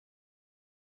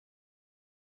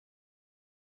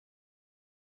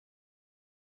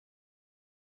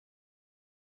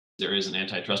there is an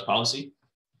antitrust policy.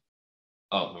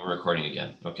 Oh, we're recording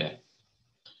again. Okay.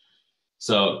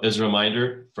 So as a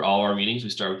reminder, for all our meetings, we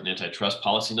start with an antitrust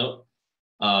policy note.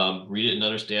 Read it and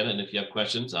understand it. And if you have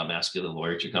questions, ask the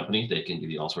lawyer at your company. They can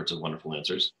give you all sorts of wonderful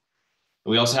answers.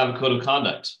 We also have a code of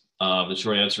conduct. The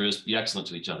short answer is be excellent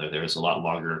to each other. There is a lot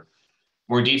longer,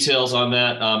 more details on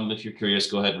that. If you're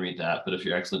curious, go ahead and read that. But if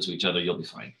you're excellent to each other, you'll be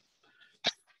fine.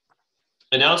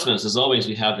 Announcements, as always,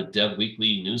 we have the Dev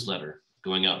Weekly newsletter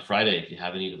going out Friday. If you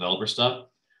have any developer stuff,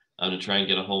 to try and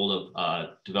get a hold of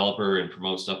developer and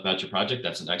promote stuff about your project,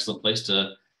 that's an excellent place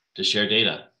to share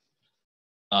data.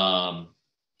 And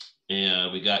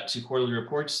we got 2 quarterly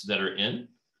reports that are in.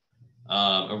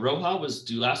 Aroha was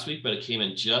due last week, but it came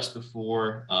in just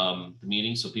before the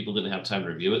meeting, so people didn't have time to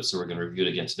review it. So we're going to review it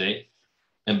again today.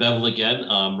 And Bevel again,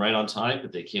 right on time,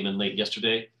 but they came in late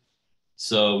yesterday.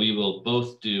 So we will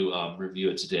both do review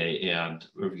it today and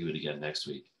review it again next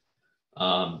week.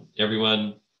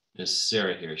 Everyone, is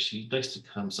Sarah here. She likes to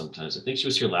come sometimes. I think she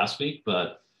was here last week,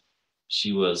 but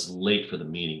she was late for the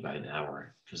meeting by an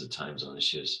hour because of time zone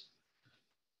issues.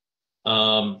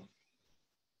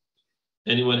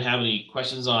 Anyone have any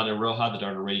questions on Aroha that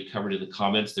aren't already covered in the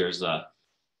comments? There's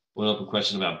one open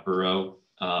question about Burrow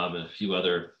and a few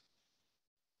other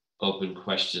open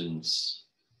questions.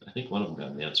 I think one of them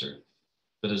got an answer.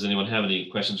 But does anyone have any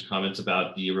questions or comments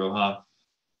about the Aroha?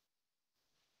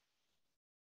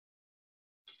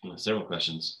 Several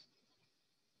questions.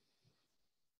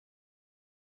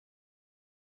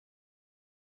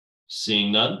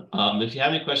 Seeing none. If you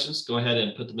have any questions, go ahead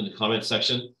and put them in the comment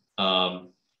section.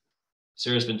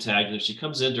 Sarah's been tagged, and if she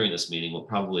comes in during this meeting, we'll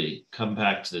probably come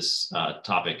back to this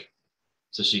topic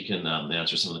so she can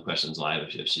answer some of the questions live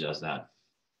if she does that.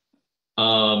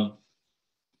 And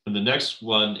the next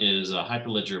one is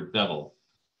Hyperledger Bevel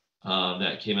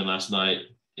that came in last night,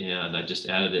 and I just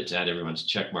added it to add everyone's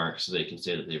check mark so they can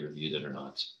say that they reviewed it or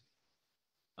not.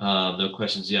 No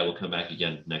questions yet. We'll come back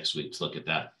again next week to look at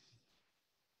that.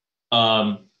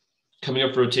 Coming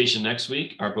up for rotation next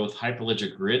week are both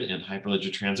Hyperledger Grid and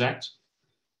Hyperledger Transact.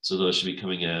 So those should be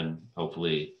coming in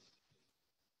hopefully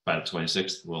by the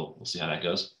 26th. We'll see how that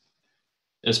goes.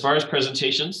 As far as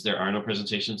presentations, there are no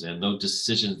presentations and no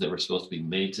decisions that were supposed to be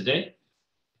made today.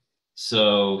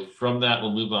 So from that,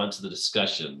 we'll move on to the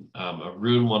discussion.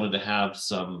 Arun wanted to have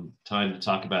some time to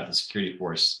talk about the security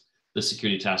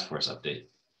task force update.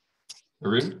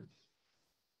 Arun?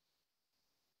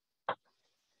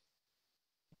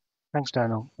 Thanks,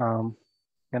 Daniel.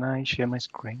 Can I share my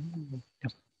screen?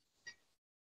 Yep.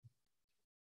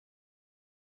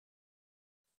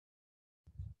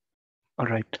 All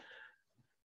right.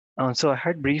 So I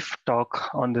had brief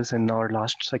talk on this in our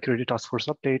last security task force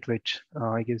update, which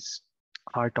I guess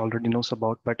Art already knows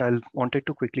about, but I wanted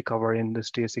to quickly cover in this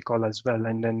TSC call as well,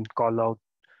 and then call out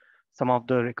some of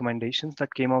the recommendations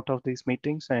that came out of these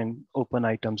meetings and open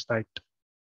items that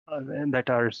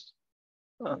are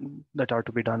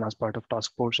to be done as part of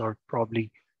task force, or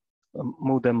probably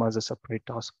move them as a separate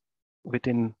task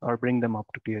within, or bring them up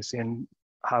to TSC and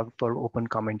have for open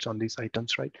comments on these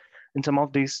items, right? And some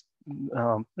of these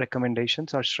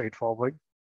recommendations are straightforward,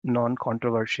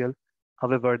 non-controversial.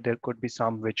 However, there could be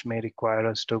some which may require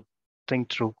us to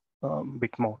think through a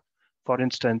bit more. For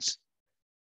instance,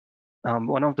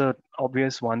 one of the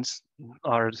obvious ones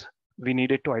are we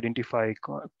needed to identify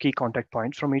key contact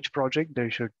points from each project.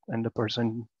 And the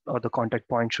person or the contact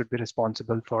point should be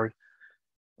responsible for,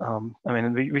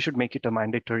 we should make it a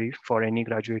mandatory for any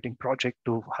graduating project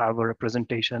to have a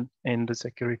representation in the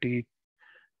security,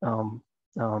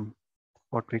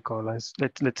 what we call as,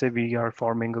 let's say we are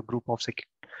forming a group of security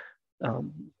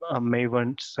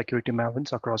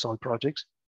mavens across all projects.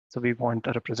 So we want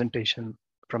a representation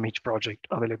from each project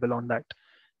available on that.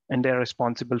 And they're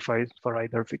responsible for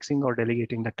either fixing or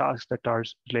delegating the tasks that are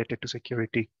related to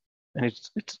security. And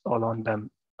it's all on them,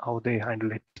 how they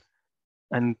handle it.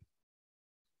 And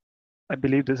I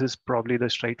believe this is probably the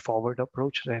straightforward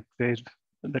approach that where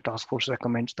the task force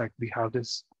recommends that we have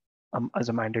this as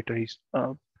a mandatory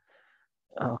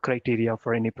criteria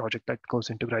for any project that goes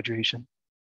into graduation.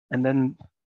 And then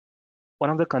one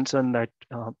of the concerns that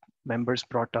members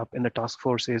brought up in the task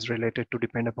force is related to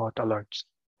depend-about alerts.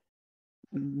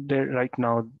 There right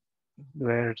now,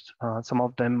 where some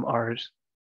of them are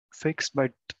fixed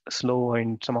but slow,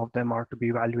 and some of them are to be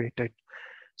evaluated.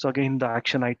 So again, the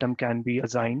action item can be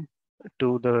assigned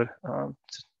to the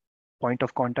point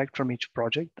of contact from each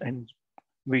project, and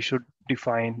we should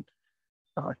define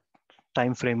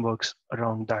time frameworks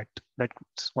around that.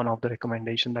 That's one of the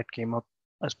recommendations that came up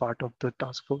as part of the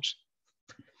task force.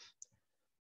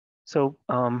 So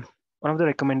one of the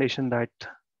recommendations that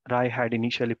Rai had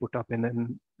initially put up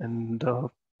in And the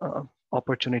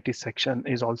opportunity section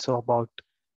is also about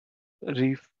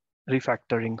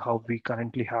refactoring how we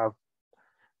currently have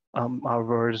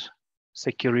our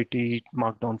security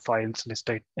markdown files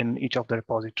listed in each of the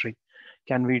repository.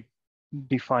 Can we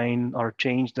define or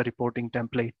change the reporting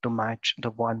template to match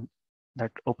the one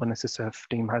that OpenSSF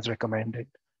team has recommended?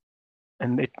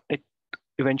 And it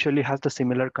eventually has the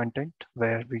similar content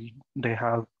where they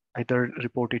have either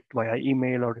report it via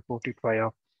email or report it via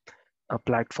a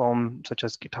platform such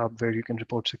as GitHub, where you can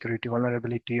report security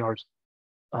vulnerability, or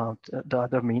the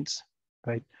other means,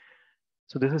 right?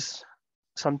 So this is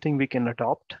something we can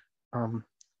adopt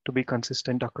to be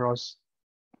consistent across,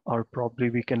 or probably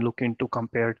we can look into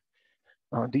compare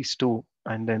these two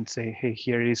and then say, hey,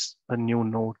 here is a new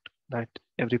note that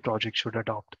every project should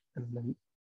adopt, and then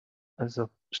as a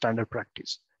standard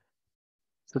practice.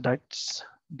 So that's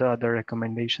the other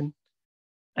recommendation.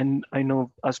 And I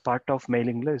know as part of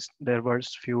mailing list, there were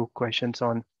few questions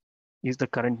on, is the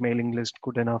current mailing list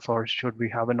good enough, or should we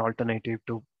have an alternative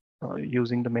to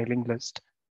using the mailing list?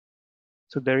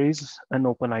 So there is an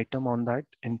open item on that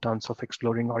in terms of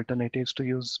exploring alternatives to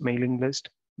use mailing list,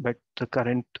 but the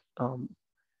current,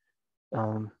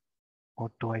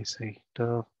 what do I say?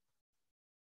 The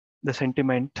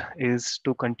sentiment is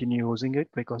to continue using it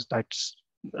because that's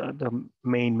the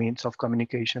main means of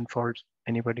communication for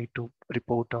anybody to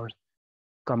report or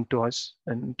come to us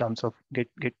in terms of get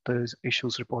the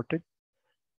issues reported.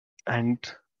 And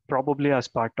probably as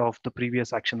part of the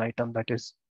previous action item, that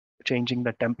is changing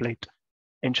the template,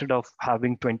 instead of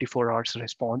having 24 hours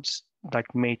response, that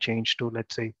may change to,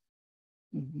 let's say,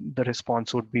 the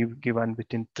response would be given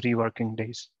within 3 working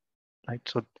days, right?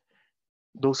 So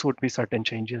those would be certain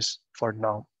changes for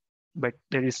now, but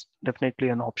there is definitely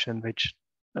an option which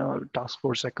task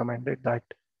force recommended, that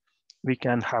we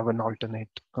can have an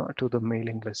alternate to the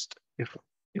mailing list if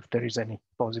there is any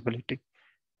possibility.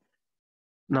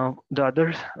 Now, the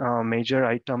other major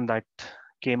item that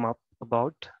came up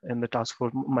about in the task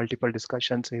force multiple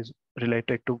discussions is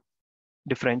related to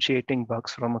differentiating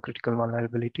bugs from a critical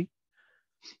vulnerability.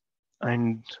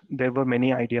 And there were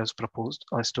many ideas proposed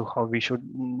as to how we should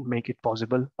make it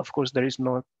possible. Of course, it's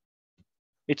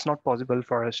not possible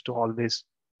for us to always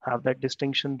have that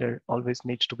distinction. There always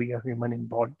needs to be a human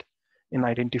involved in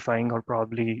identifying or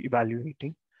probably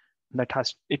evaluating.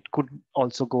 It could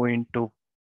also go into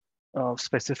a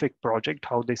specific project,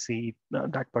 how they see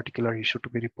that particular issue to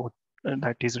be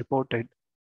that is reported,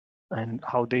 and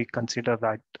how they consider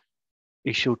that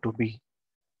issue to be.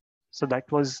 So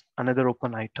that was another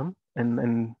open item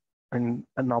and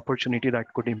an opportunity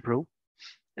that could improve.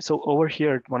 So over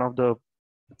here, one of the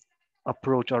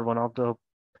approach, or one of the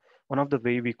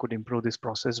way we could improve this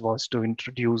process was to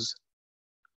introduce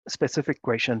specific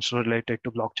questions related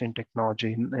to blockchain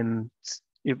technology in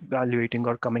evaluating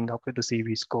or coming up with the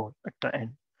CV score at the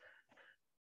end.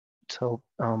 So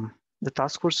the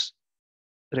task force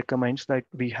recommends that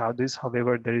we have this.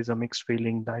 However, there is a mixed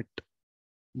feeling that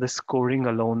the scoring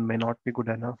alone may not be good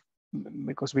enough,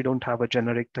 because we don't have a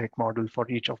generic threat model for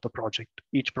each of the project.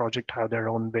 Each project have their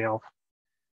own way of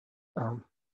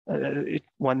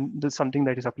something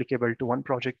that is applicable to one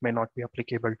project may not be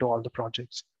applicable to all the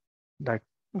projects that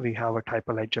we have at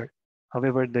Hyperledger.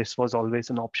 However, this was always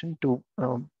an option to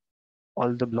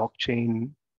all the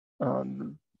blockchain,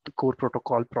 the core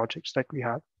protocol projects that we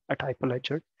have at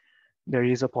Hyperledger. There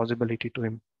is a possibility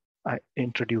to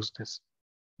introduce this,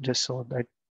 just so that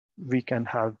we can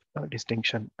have a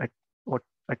distinction at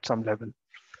some level.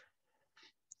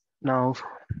 Now,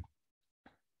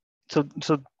 so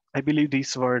I believe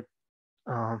these were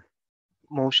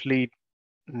mostly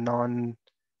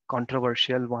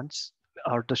non-controversial ones,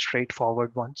 or the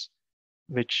straightforward ones,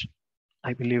 which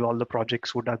I believe all the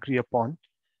projects would agree upon.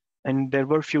 And there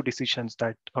were few decisions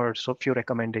few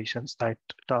recommendations that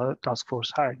the task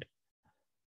force had,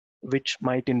 which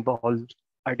might involve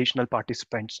additional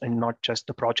participants and not just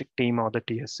the project team or the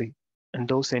TSC. And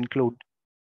those include,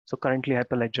 so currently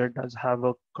Hyperledger does have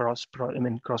a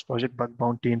cross-project bug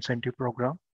bounty incentive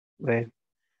program, where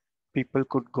people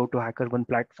could go to HackerOne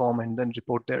platform and then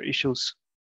report their issues.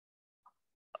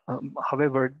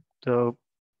 However, the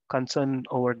concern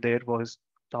over there was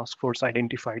task force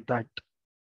identified that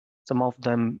some of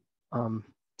them,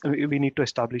 we need to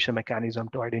establish a mechanism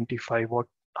to identify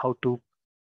how to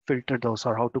filter those,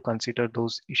 or how to consider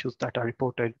those issues that are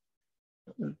reported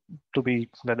to be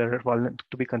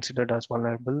considered as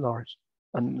vulnerable or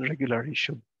a regular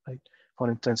issue. Right? For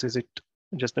instance, is it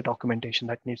just the documentation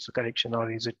that needs the correction,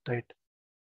 or is it that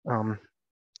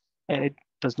it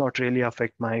does not really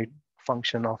affect my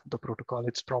function of the protocol?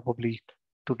 It's probably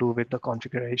to do with the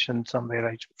configuration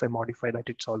somewhere. If I modify that,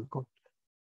 it's all good.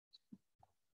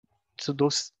 So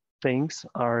those things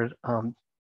are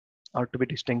to be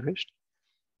distinguished.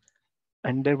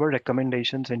 And there were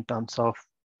recommendations in terms of,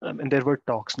 and there were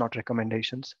talks, not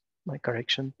recommendations, my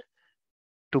correction,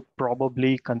 to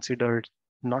probably consider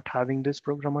not having this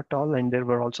program at all. And there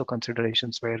were also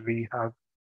considerations where we have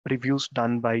reviews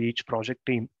done by each project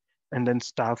team, and then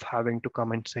staff having to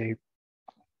come and say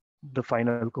the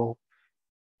final go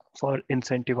for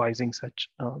incentivizing such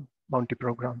bounty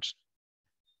programs.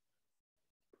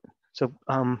 So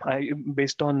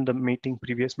based on the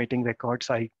previous meeting records,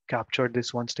 I captured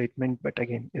this one statement, but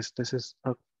again, this is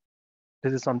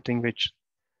something which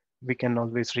we can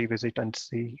always revisit and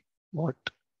see what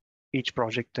each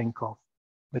project think of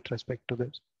with respect to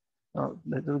this,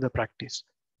 the practice.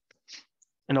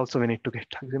 And also we need to get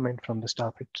agreement from the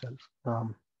staff itself.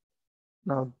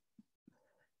 Now,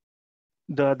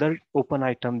 the other open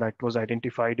item that was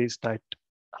identified is that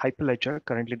Hyperledger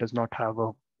currently does not have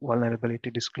a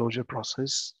vulnerability disclosure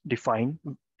process defined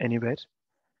anywhere.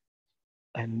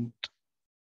 And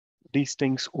these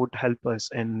things would help us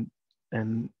in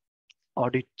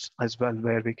audits as well,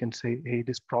 where we can say, hey,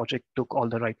 this project took all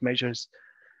the right measures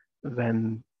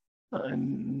when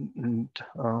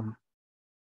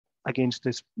against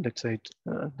this, let's say,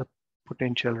 the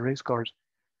potential risk, or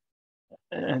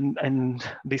and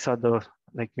these are the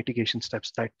mitigation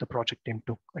steps that the project team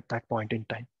took at that point in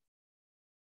time.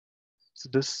 So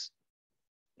this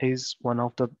is one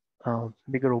of the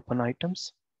bigger open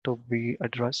items to be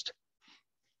addressed.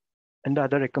 And the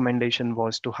other recommendation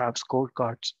was to have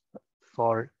scorecards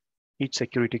for each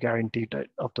security guarantee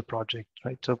of the project,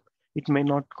 right? So it may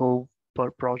not go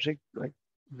per project. Like,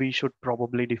 we should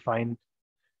probably define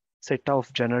set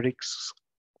of generic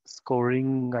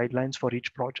scoring guidelines for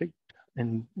each project,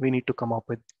 and we need to come up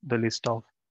with the list of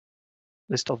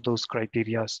those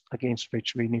criteria against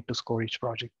which we need to score each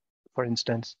project. For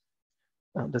instance,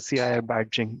 the CII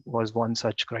badging was one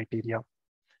such criteria,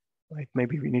 right?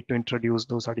 Maybe we need to introduce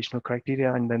those additional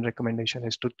criteria, and then recommendation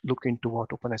is to look into what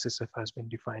OpenSSF has been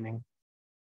defining.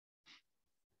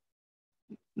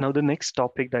 Now, the next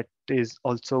topic that is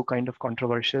also kind of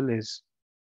controversial is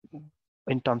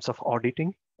in terms of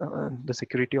auditing, the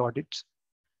security audits.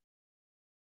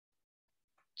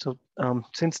 So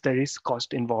since there is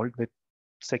cost involved with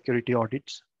security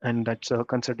audits, and that's a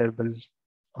considerable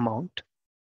amount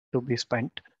to be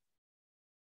spent,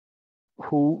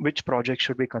 which project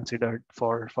should be considered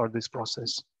for this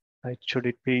process? Right? Should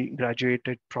it be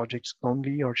graduated projects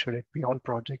only, or should it be all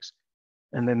projects?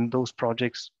 And then those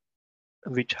projects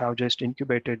which have just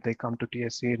incubated, they come to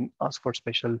TSC and ask for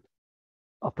special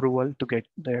approval to get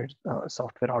their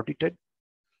software audited.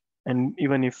 And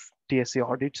even if TSC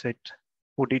audits it,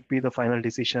 would it be the final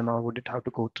decision, or would it have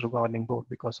to go through governing board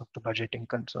because of the budgeting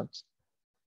concerns?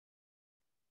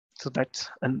 So that's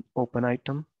an open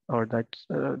item, or that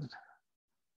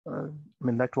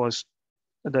that was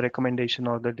the recommendation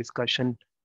or the discussion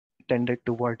tended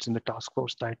towards in the task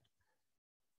force, that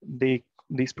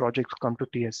these projects come to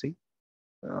TSC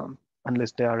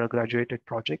unless they are a graduated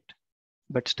project,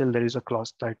 but still there is a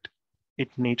clause that it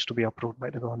needs to be approved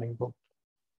by the governing board.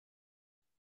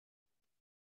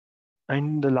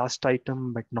 And the last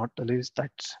item, but not the least,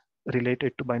 that's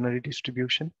related to binary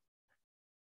distribution.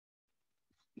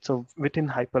 So within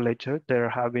Hyperledger,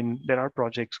 there are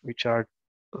projects which are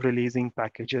releasing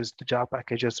packages, the Java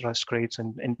packages, Rust crates,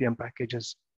 and NPM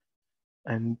packages.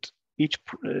 And each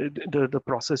the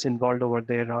process involved over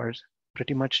there are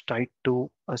pretty much tied to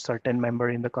a certain member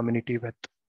in the community with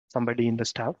somebody in the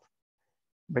staff,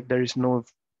 but there is no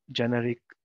generic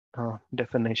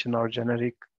definition or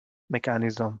generic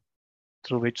mechanism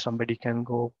through which somebody can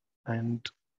go and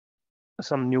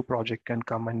some new project can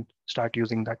come and start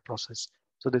using that process.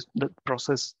 So the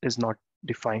process is not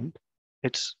defined.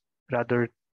 It's rather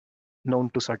known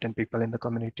to certain people in the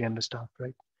community and the staff,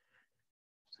 right?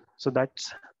 So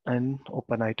that's an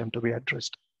open item to be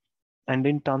addressed. And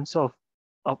in terms of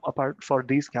apart for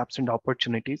these gaps and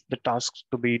opportunities, the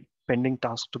pending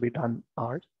tasks to be done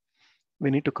are,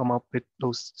 we need to come up with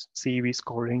those CEV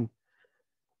scoring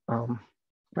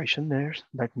questionnaires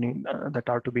that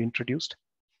are to be introduced,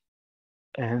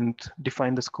 and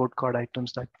define the scorecard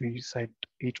items that we said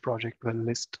each project will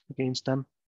list against them.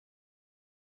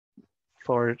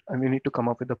 And we need to come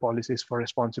up with the policies for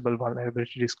responsible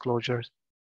vulnerability disclosures.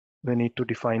 We need to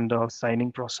define the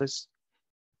signing process.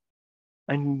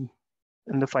 And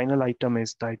the final item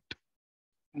is that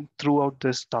throughout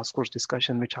this task force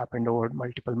discussion, which happened over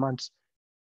multiple months,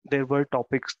 there were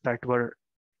topics that were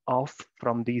off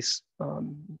from these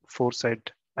four said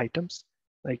items,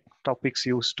 like topics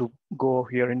used to go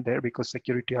here and there because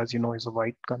security, as you know, is a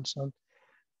wide concern.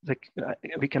 like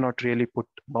we cannot really put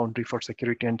boundary for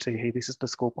security and say, hey, this is the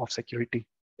scope of security.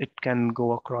 It can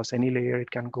go across any layer.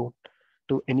 It can go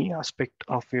to any aspect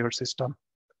of your system,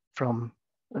 from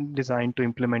design to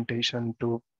implementation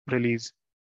to release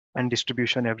and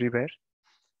distribution everywhere.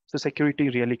 So security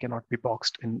really cannot be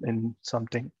boxed in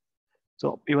something.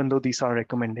 So even though these are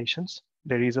recommendations,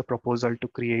 there is a proposal to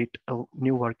create a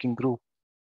new working group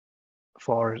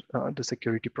for the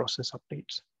security process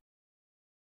updates.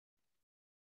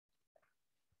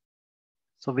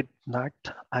 So with that,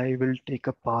 I will take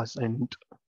a pause and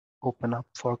open up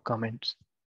for comments.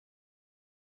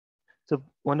 So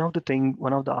one of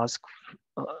the asks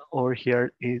over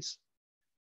here is,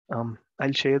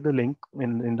 I'll share the link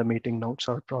in the meeting notes,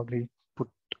 or probably put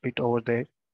it over there.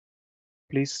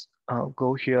 Please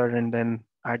go here and then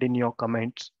add in your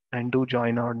comments, and do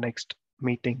join our next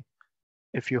meeting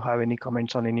if you have any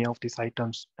comments on any of these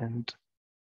items. And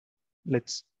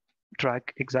let's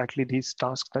track exactly these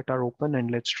tasks that are open,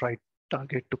 and let's try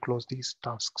target to close these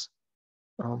tasks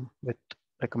with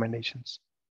recommendations.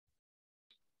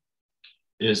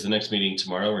 Is the next meeting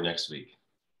tomorrow or next week?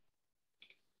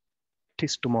 It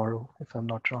is tomorrow, if I'm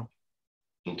not wrong.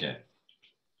 Okay.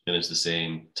 And it's the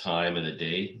same time of the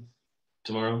day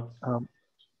tomorrow?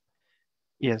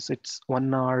 Yes, it's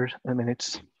 1 hour. I mean,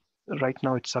 it's right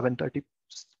now it's 7:30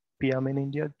 p.m. in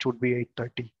India. It should be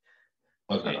 8:30.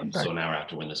 Okay, so an hour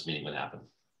after when this meeting would happen.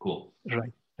 Cool.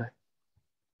 Right.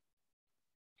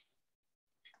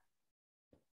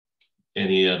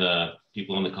 Any other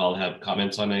people on the call have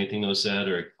comments on anything that was said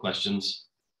or questions?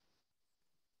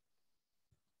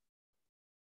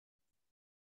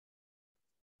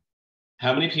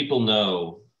 How many people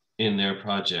know in their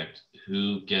project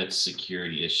who gets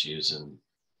security issues and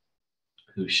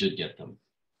who should get them?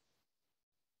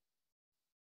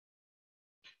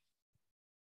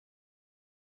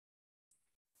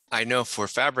 I know for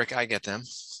Fabric, I get them.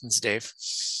 It's Dave.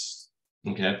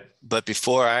 Okay. But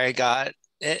before I got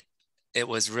it, it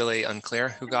was really unclear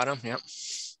who got them. Yep.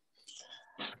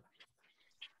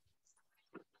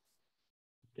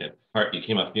 Yeah. Art, you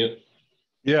came off mute.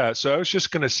 Yeah, so I was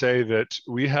just going to say that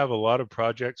we have a lot of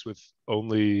projects with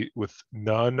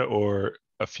none or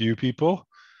a few people.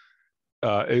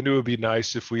 And it would be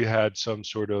nice if we had some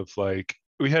sort of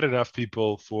we had enough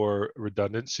people for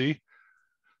redundancy.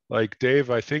 Like Dave,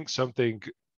 I think something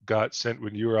got sent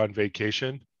when you were on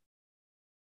vacation.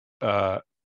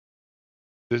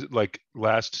 Like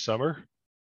last summer.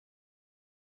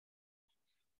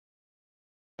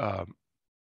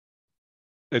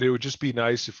 And it would just be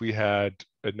nice if we had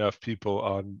enough people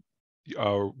on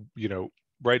our,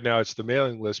 right now it's the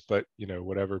mailing list, but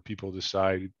whatever people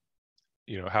decide,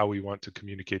 how we want to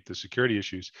communicate the security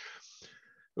issues.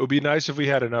 It would be nice if we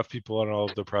had enough people on all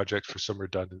of the projects for some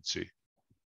redundancy.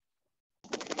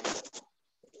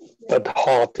 But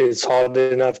it's hard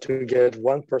enough to get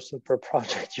one person per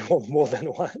project. You want more than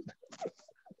one.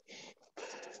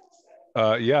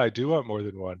 Yeah, I do want more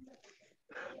than one.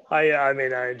 I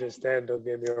mean, I understand, don't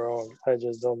get me wrong. I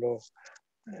just don't know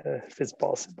if it's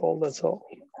possible, that's all.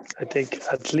 I think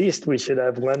at least we should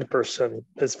have one person.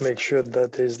 Let's make sure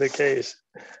that is the case.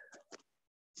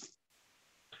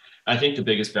 I think the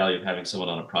biggest value of having someone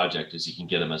on a project is you can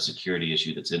get them a security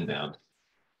issue that's inbound,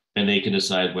 and they can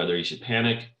decide whether you should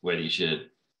panic, whether you should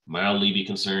mildly be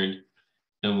concerned,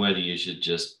 and whether you should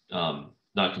just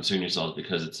not concern yourselves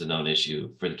because it's a known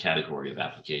issue for the category of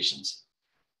applications.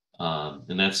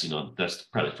 And that's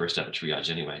probably the first step of triage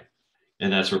anyway.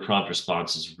 And that's where prompt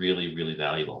response is really, really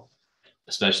valuable,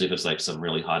 especially if it's like some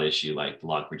really hot issue like the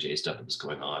Log4j stuff that was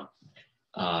going on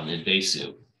in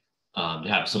Besu. To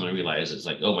have someone realize it's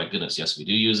like, oh my goodness, yes, we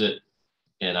do use it.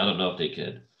 And I don't know if they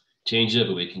could change it,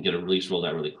 but we can get a release rolled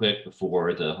out really quick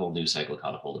before the whole news cycle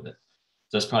caught a hold of it.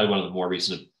 So that's probably one of the more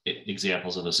recent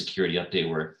examples of a security update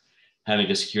where having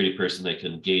a security person that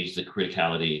can gauge the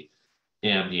criticality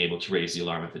and be able to raise the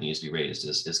alarm if it needs to be raised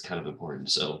is kind of important.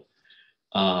 So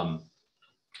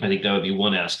I think that would be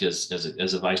one ask as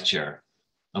a vice chair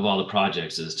of all the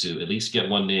projects, is to at least get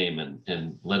one name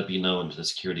and let it be known to the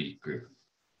security group.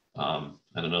 I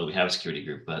don't know that we have a security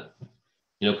group, but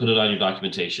put it on your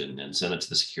documentation and send it to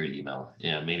the security email,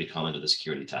 and maybe call into the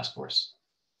security task force.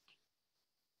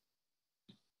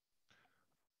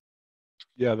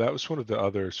 Yeah, that was one of the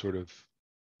other sort of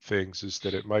things, is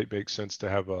that it might make sense to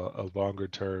have a longer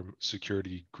term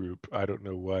security group. I don't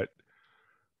know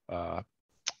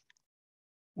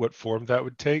what form that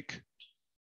would take.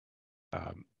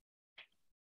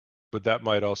 But that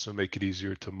might also make it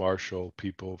easier to marshal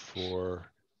people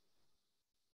for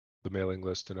the mailing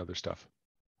list and other stuff.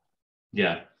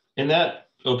 Yeah, and that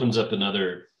opens up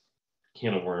another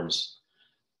can of worms.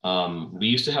 We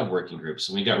used to have working groups,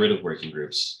 and we got rid of working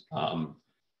groups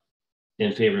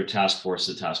in favor of task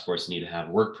forces. The task force need to have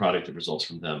work product that results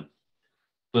from them.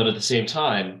 But at the same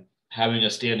time, having a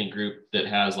standing group that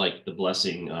has like the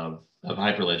blessing of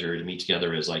Hyperledger to meet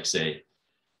together as like, say,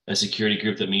 a security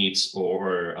group that meets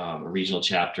or a regional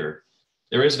chapter,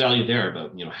 there is value there,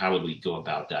 but how would we go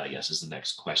about that, I guess, is the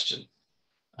next question.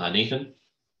 Nathan?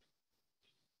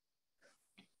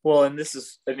 Well, and this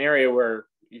is an area where,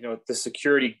 the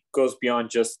security goes beyond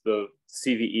just the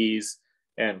CVEs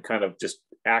and kind of just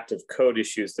active code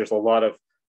issues. There's a lot of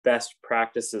best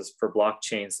practices for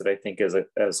blockchains that I think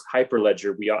as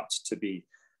Hyperledger, we ought to be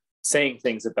saying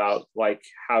things about, like,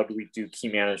 how do we do key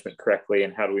management correctly?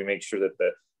 And how do we make sure that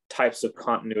the types of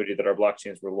continuity that our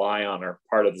blockchains rely on are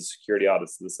part of the security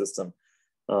audits of the system.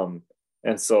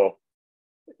 And so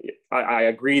I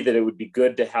agree that it would be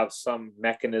good to have some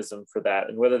mechanism for that.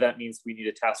 And whether that means we need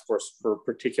a task force for a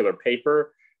particular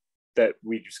paper that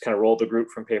we just kind of roll the group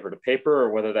from paper to paper,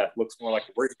 or whether that looks more like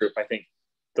a work group. I think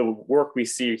the work we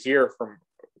see here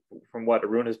from what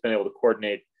Arun has been able to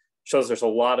coordinate shows there's a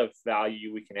lot of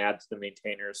value we can add to the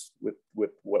maintainers with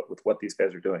what these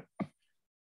guys are doing.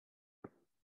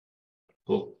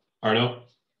 Cool. Arno?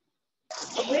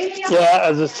 Yeah,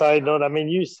 as a side note, I mean,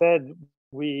 you said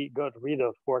we got rid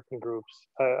of working groups.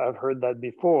 I've heard that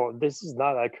before. This is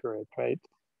not accurate, right?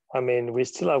 I mean, we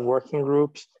still have working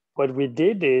groups. What we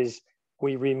did is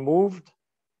we removed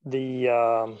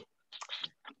the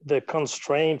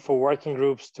constraint for working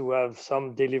groups to have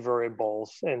some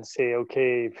deliverables and say,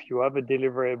 okay, if you have a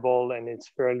deliverable and it's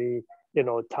fairly,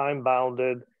 time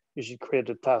bounded, you should create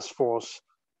a task force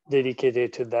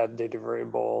dedicated to that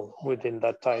deliverable within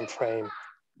that time frame.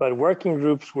 But working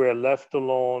groups were left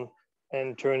alone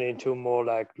and turned into more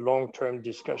like long-term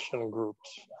discussion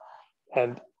groups.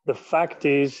 And the fact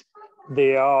is,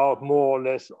 they are more or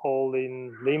less all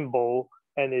in limbo,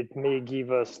 and it may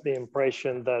give us the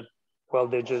impression that, well,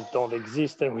 they just don't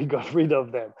exist and we got rid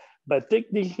of them. But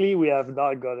technically, we have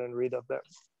not gotten rid of them.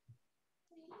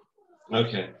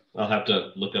 Okay, I'll have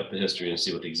to look up the history and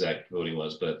see what the exact voting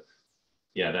was, but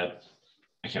yeah,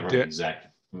 I can't remember the exact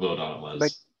vote on it was.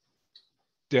 Like,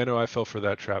 Dano, I fell for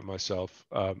that trap myself.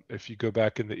 If you go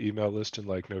back in the email list in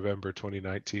like November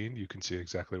 2019, you can see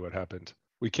exactly what happened.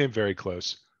 We came very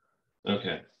close.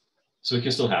 Okay, so we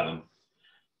can still have them.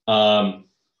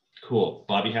 Cool.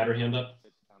 Bobby had her hand up.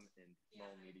 In small,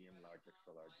 medium, large,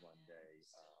 extra large one day,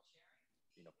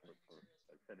 for a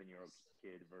 7-year-old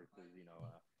kid versus,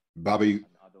 Bobby,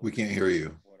 we can't hear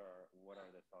you. What are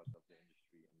the thoughts of the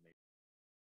industry?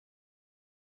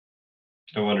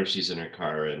 I wonder if she's in her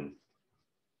car and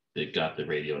they got the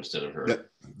radio instead of her.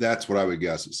 That's what I would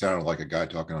guess. It sounded like a guy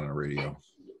talking on a radio.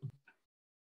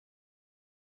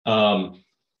 Come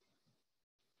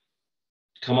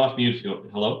off mute.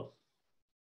 Hello?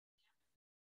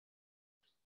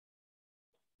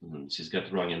 She's got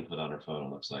the wrong input on her phone, it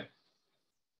looks like.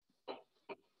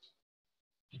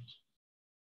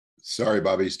 Sorry,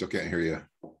 Bobby, still can't hear you.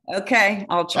 Okay,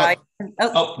 I'll try.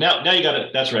 Oh, now you got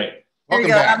it. That's right. There you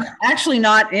go. I'm actually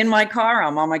not in my car.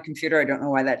 I'm on my computer. I don't know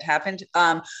why that happened.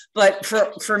 But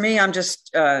for me, I'm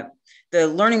just the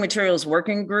Learning Materials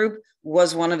Working Group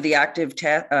was one of the active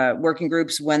working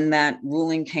groups when that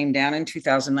ruling came down in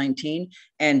 2019.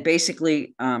 And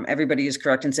basically, everybody is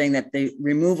correct in saying that the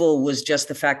removal was just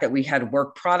the fact that we had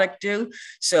work product due.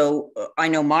 So I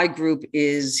know my group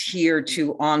is here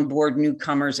to onboard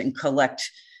newcomers and collect,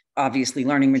 obviously,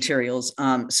 learning materials.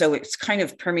 So it's kind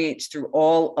of permeates through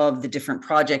all of the different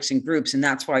projects and groups, and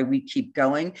that's why we keep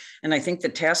going. And I think the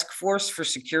task force for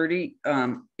security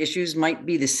issues might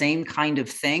be the same kind of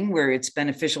thing, where it's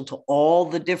beneficial to all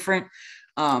the different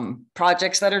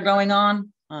projects that are going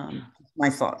on. My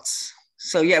thoughts.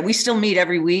 So yeah, we still meet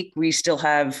every week. We still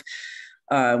have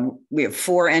we have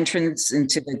 4 entrants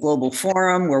into the global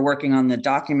forum. We're working on the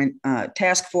document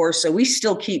task force. So we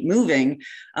still keep moving.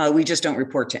 We just don't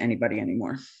report to anybody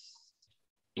anymore.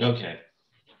 Okay.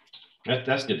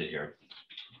 That's good to hear.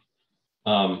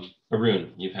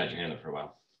 Arun, you've had your hand up for a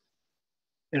while.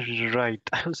 Right.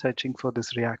 I was searching for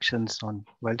these reactions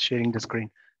while sharing the screen.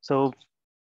 So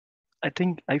I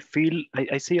think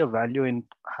I see a value in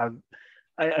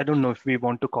I don't know if we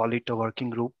want to call it a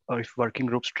working group or if working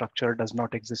group structure does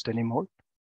not exist anymore,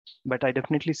 but I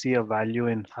definitely see a value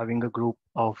in having a group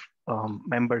of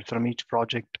members from each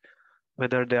project,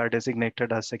 whether they are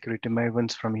designated as security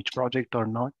mavens from each project or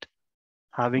not,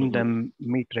 having them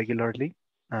meet regularly.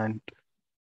 And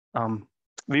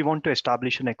we want to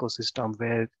establish an ecosystem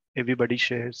where everybody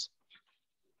shares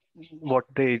what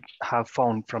they have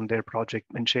found from their project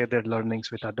and share their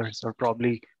learnings with others, or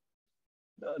probably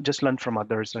just learn from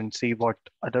others and see what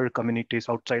other communities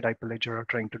outside Hyperledger are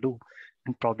trying to do,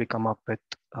 and probably come up with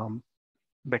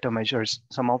better measures.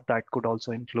 Some of that could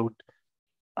also include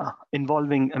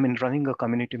involving, I mean, running a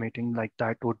community meeting like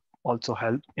that would also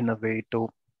help in a way to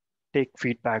take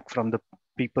feedback from the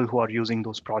people who are using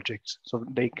those projects. So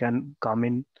they can come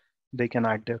in, they can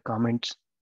add their comments,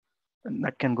 and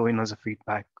that can go in as a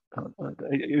feedback.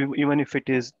 Even if it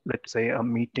is, let's say, a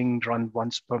meeting run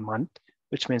once per month,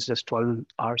 which means just 12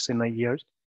 hours in a year,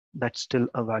 that's still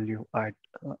a value add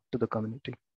to the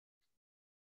community.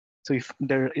 So if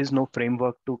there is no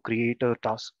framework to create a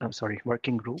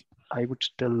working group, I would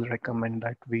still recommend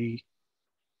that we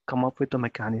come up with a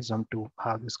mechanism to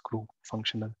have this group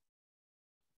functional.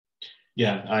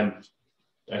 Yeah,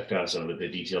 I've got some of the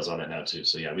details on that now too.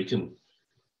 So yeah, we can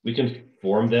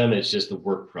form them. It's just the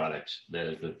work product that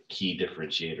is the key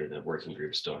differentiator. That working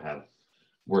groups don't have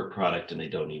work product and they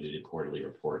don't need to do quarterly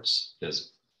reports.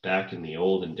 Because back in the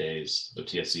olden days of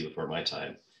TSC before my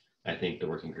time, I think the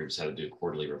working groups had to do a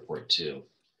quarterly report too,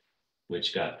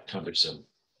 which got cumbersome.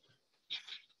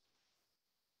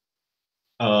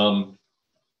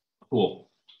 Cool.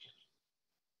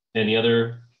 Any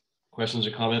other questions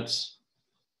or comments?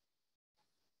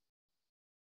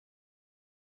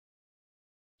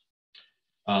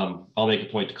 I'll make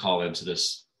a point to call into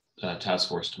this task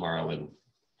force tomorrow and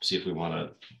see if we want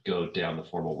to go down the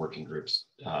formal working groups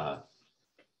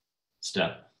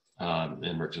step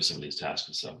and work through some of these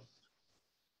tasks. So,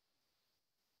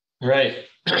 all right.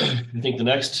 I think the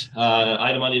next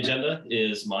item on the agenda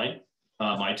is my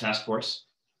task force,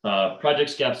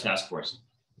 Projects Gaps Task Force.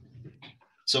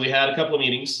 So we had a couple of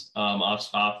meetings off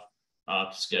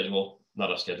schedule, not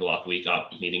off schedule, off week,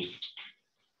 off meeting,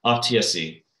 off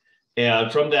TSC.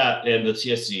 And from that and the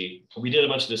TSC, we did a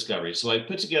bunch of discoveries. So I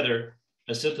put together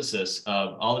a synthesis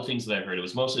of all the things that I heard. It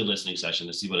was mostly a listening session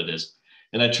to see what it is.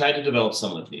 And I tried to develop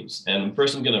some of the themes. And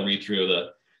first I'm going to read through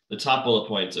the top bullet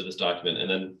points of this document and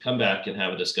then come back and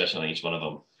have a discussion on each one of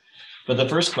them. But the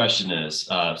first question is,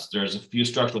 there's a few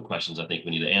structural questions I think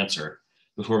we need to answer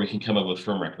before we can come up with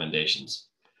firm recommendations.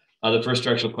 The first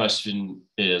structural question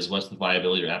is, what's the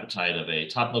viability or appetite of a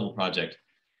top-level project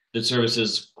that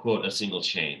services, quote, a single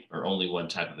chain or only one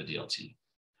type of a DLT?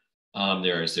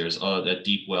 There's a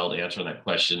deep-welled answer on that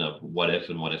question of what if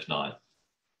and what if not.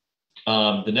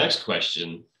 The next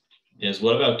question is,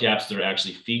 what about gaps that are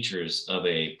actually features of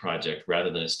a project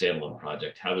rather than a standalone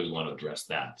project? How do we want to address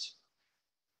that?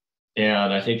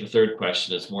 And I think the third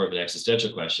question is more of an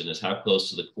existential question, is how close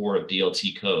to the core of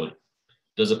DLT code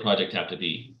does a project have to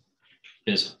be?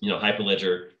 Is,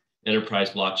 Hyperledger, enterprise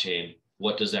blockchain,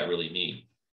 what does that really mean?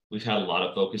 We've had a lot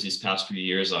of focus these past few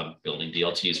years on building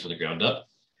DLTs from the ground up,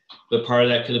 but part of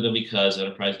that could have been because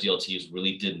enterprise DLTs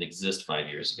really didn't exist 5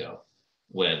 years ago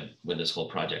when this whole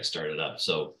project started up.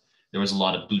 So there was a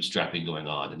lot of bootstrapping going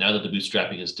on. And now that the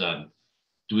bootstrapping is done,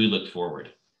 do we look forward?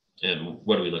 And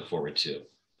what do we look forward to?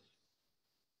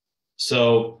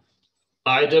 So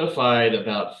I identified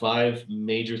about 5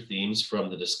 major themes from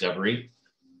the discovery.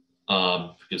 You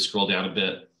can scroll down a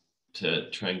bit to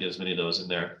try and get as many of those in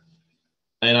there.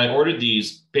 And I ordered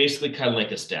these basically kind of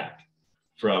like a stack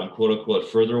from quote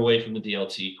unquote further away from the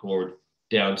DLT code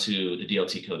down to the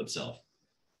DLT code itself.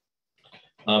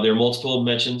 There are multiple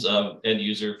mentions of end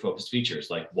user focused features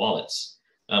like wallets.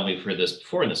 We've heard this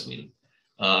before in this meeting.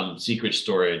 Secret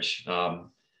storage, how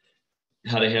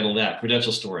to handle that,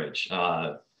 credential storage,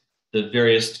 the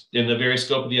various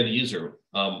scope of the end user,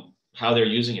 how they're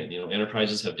using it.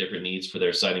 Enterprises have different needs for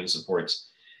their signing supports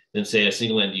than, say, a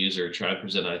single end user trying to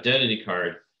present an identity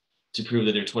card to prove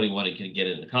that they're 21 and can get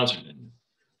in the concert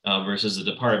venue, versus the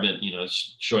department,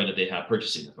 showing that they have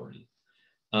purchasing authority.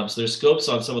 So there's scopes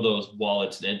on some of those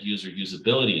wallets and end user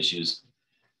usability issues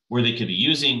where they could be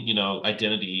using,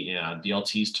 identity and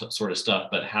DLT sort of stuff,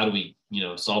 but how do we,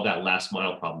 solve that last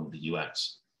mile problem of the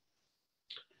UX?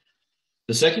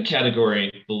 The second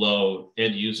category below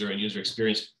end user and user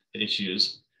experience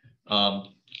issues are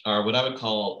what I would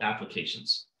call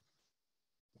applications.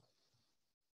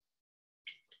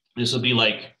 This would be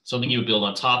like something you would build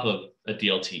on top of a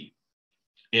DLT.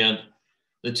 And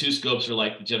the two scopes are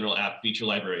like the general app feature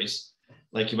libraries.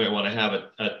 Like you might want to have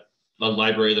a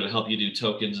library that will help you do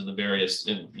tokens in the various,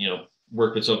 and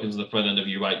work with tokens in the front end of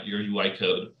your UI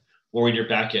code or in your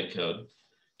backend code,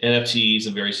 NFTs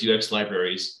and various UX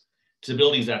libraries to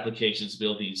build these applications,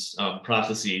 build these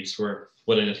processes for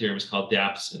what in Ethereum is called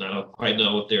dApps. And I don't quite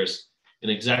know if there's an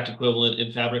exact equivalent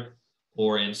in Fabric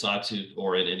or in Sawtooth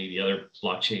or in any of the other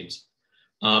blockchains.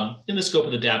 And the scope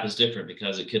of the dApp is different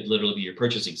because it could literally be your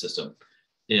purchasing system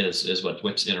is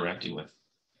what's interacting with.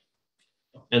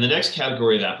 And the next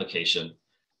category of application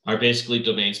are basically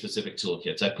domain-specific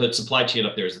toolkits. I put supply chain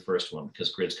up there as the first one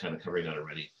because grid's kind of covering that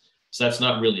already. So that's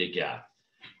not really a gap.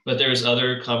 But there's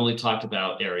other commonly talked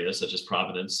about areas such as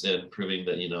provenance and proving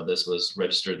that, you know, this was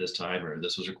registered this time or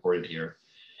this was recorded here.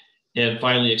 And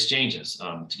finally, exchanges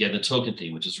to get the token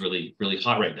theme, which is really, really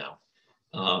hot right now.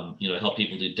 You know, help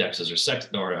people do DEXs or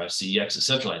CEXs,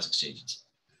 centralized exchanges.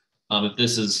 If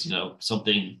this is, you know,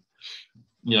 something,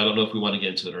 you know, I don't know if we want to get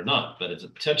into it or not, but it's a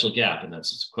potential gap, and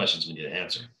that's questions we need to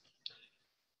answer.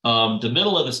 The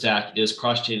middle of the stack is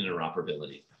cross-chain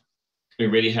interoperability. We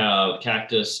already have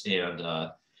Cactus and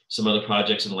some other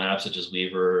projects and labs such as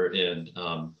Weaver and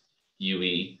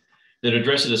UE that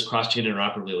address this cross-chain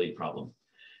interoperability problem.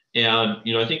 And,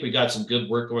 you know, I think we got some good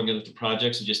work going into the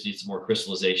projects. We just need some more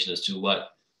crystallization as to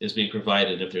what is being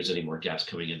provided and if there's any more gaps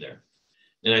coming in there.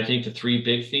 And I think the three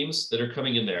big themes that are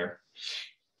coming in there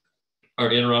are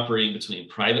interoperating between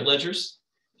private ledgers,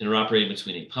 interoperating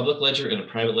between a public ledger and a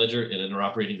private ledger, and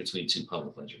interoperating between two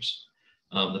public ledgers.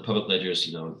 The public ledgers,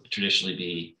 you know, traditionally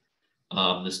be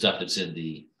the stuff that's in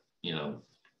the, you know,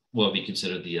 what would be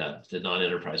considered the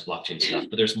non-enterprise blockchain stuff.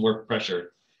 But there's more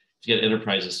pressure to get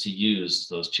enterprises to use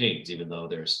those chains, even though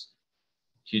there's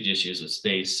huge issues with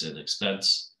space and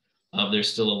expense.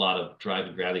 There's still a lot of drive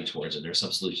and gravity towards it. There's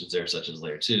some solutions there, such as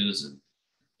layer 2s and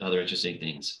other interesting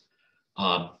things.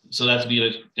 So that's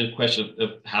be a question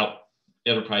of how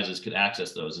enterprises could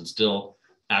access those and still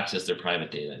access their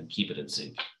private data and keep it in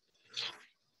sync.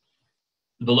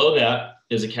 Below that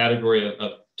is a category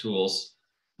of tools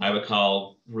I would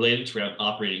call related to around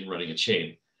operating and running a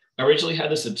chain. I originally had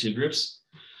this in two groups.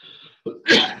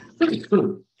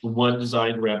 One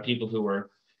designed around people who were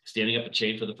standing up a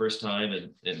chain for the first time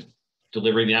and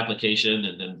delivering the application,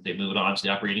 and then they move it on to the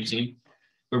operating team.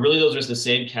 But really, those are the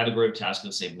same category of tasks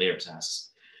and the same layer of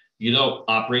tasks. You don't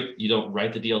operate, you don't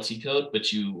write the DLT code,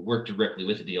 but you work directly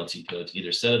with the DLT code to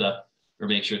either set it up or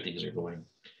make sure things are going.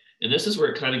 And this is where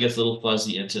it kind of gets a little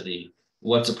fuzzy into the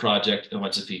what's a project and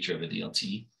what's a feature of a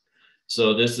DLT.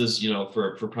 So this is, you know,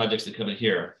 for projects that come in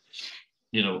here,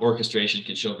 you know, orchestration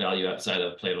can show value outside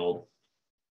of plain old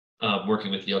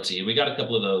working with DLT. And we got a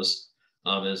couple of those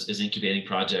as incubating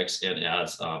projects and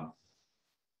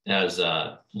as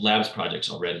labs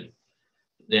projects already.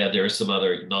 Yeah, there are some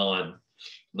other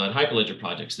non-Hyperledger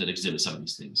projects that exhibit some of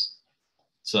these things.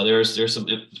 So there's some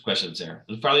questions there.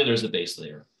 And finally, there's the base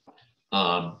layer.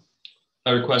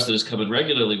 A request that is coming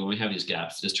regularly when we have these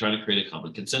gaps is trying to create a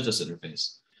common consensus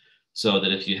interface. So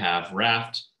that if you have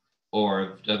Raft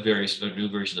or a new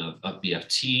version of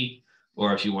BFT,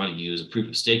 or if you want to use a proof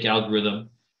of stake algorithm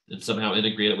and somehow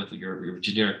integrate it with your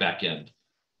generic backend.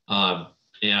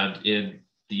 And in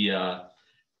the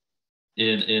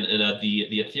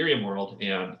Ethereum world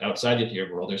and outside the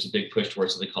Ethereum world, there's a big push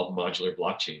towards something called modular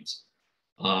blockchains,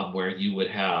 where you would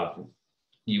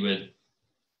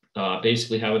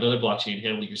basically have another blockchain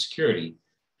handle your security,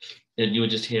 and you would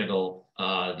just handle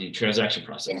the transaction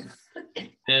process.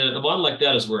 And a model like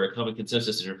that is where a common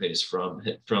consensus interface from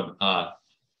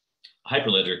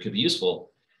Hyperledger could be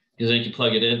useful, because then you can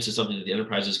plug it into something that the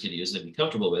enterprises could use and be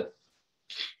comfortable with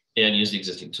and use the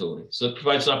existing tooling. So it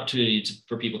provides an opportunity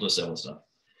for people to assemble stuff.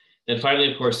 And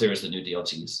finally, of course, there is the new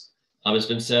DLTs. It's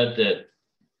been said that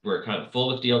we're kind of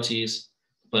full of DLTs,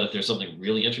 but if there's something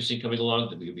really interesting coming along,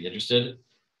 then we would be interested.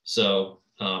 So,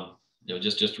 you know,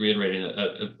 just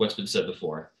reiterating what's been said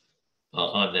before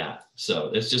on that.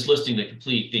 So it's just listing the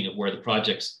complete thing of where the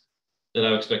projects that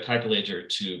I would expect Hyperledger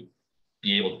to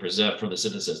be able to present from the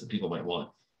synthesis that people might want.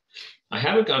 I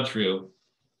haven't gone through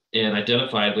and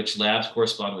identified which labs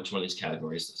correspond to which one of these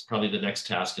categories. That's probably the next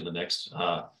task in the next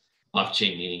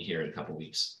off-chain meeting here in a couple of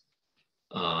weeks.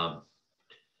 But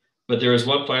there is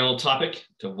one final topic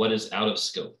to what is out of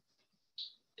scope.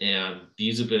 And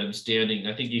these have been standing,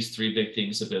 I think these three big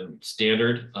things have been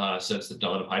standard since the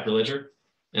dawn of Hyperledger,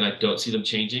 and I don't see them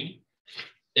changing.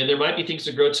 And there might be things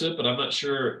to grow to it, but I'm not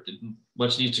sure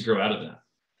much needs to grow out of that.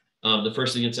 The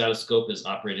first thing that's out of scope is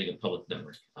operating a public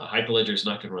network. Hyperledger is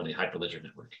not going to run a Hyperledger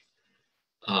network.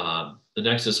 The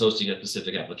next is hosting a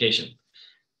specific application.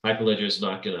 Hyperledger is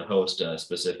not going to host a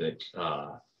specific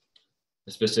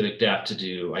dApp to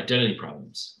do identity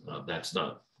problems. That's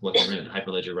not what they're in.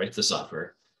 Hyperledger writes the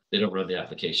software. They don't run the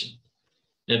application.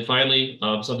 And finally,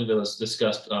 something that was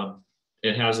discussed and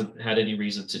hasn't had any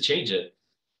reason to change it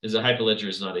is that Hyperledger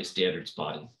is not a standards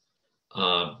body.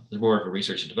 They're more of a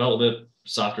research and development,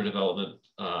 software development,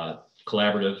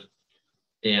 collaborative,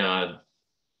 and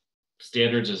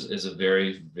standards is a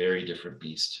very, very different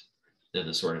beast than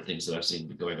the sort of things that I've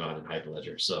seen going on in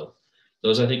Hyperledger. So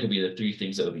those, I think, would be the three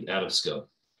things that would be out of scope.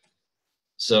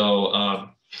 So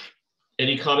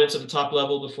Any comments at the top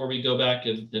level before we go back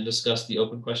and discuss the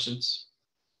open questions?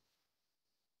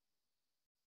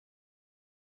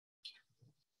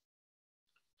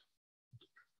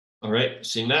 All right,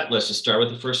 seeing that, let's just start with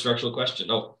the first structural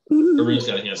question. Oh, Arun's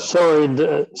got a hand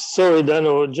up. Sorry,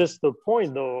 Dano, just the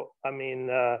point though. I mean,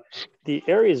 the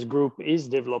Aries group is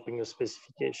developing a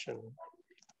specification.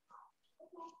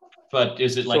 But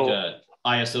is it like a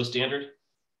ISO standard?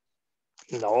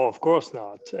 No, of course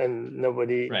not. And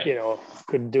nobody, Right. you know,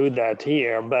 could do that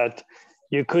here, but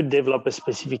you could develop a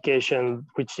specification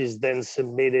which is then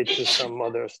submitted to some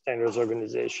other standards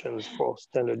organizations for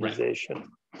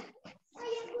standardization.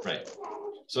 Right.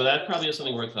 So that probably is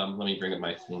something worth, let me bring up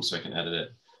my thing so I can edit it.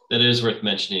 That is worth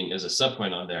mentioning as a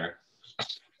subpoint on there.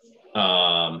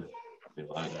 I'm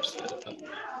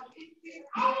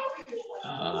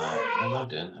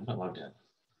logged in. I'm not logged in.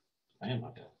 I am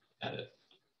logged in. Edit.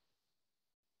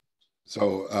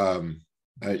 So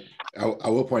I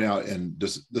will point out, and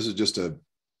this is just to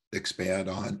expand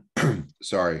on,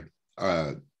 sorry,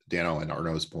 Dano and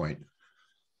Arno's point.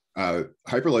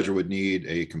 Hyperledger would need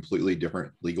a completely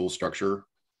different legal structure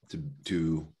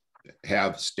to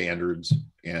have standards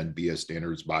and be a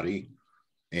standards body,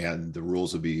 and the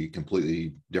rules would be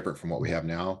completely different from what we have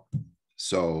now.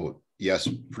 So yes,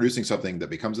 producing something that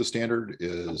becomes a standard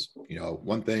is, you know,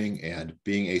 one thing, and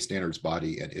being a standards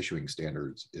body and issuing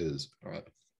standards is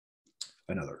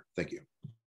another. Thank you.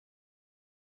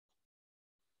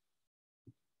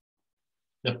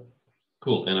 Yep.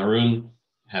 Cool. And Arun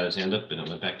had his hand up and it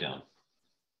went back down.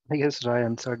 I guess Rai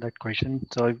answered that question.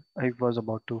 So I was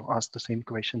about to ask the same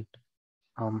question.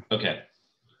 Okay.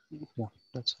 Yeah,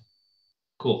 that's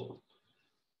cool.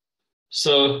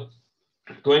 So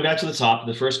going back to the top,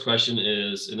 the first question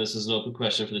is, and this is an open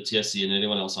question for the TSC and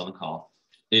anyone else on the call,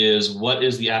 is what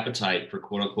is the appetite for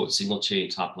quote unquote single chain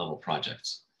top level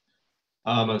projects?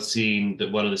 I've seen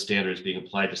that one of the standards being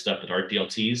applied to stuff that aren't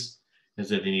DLTs is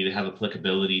that they need to have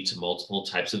applicability to multiple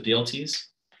types of DLTs.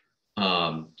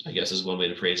 I guess is one way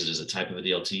to phrase it, is a type of a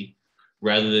DLT,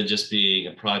 rather than just being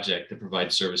a project that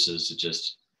provides services to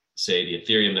just say the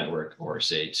Ethereum network, or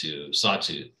say to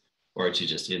Sawtooth, or to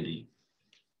just Indy.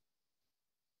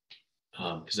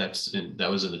 Because that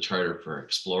was in the charter for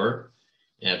Explorer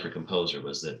and for Composer,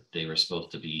 was that they were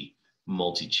supposed to be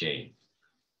multi-chain.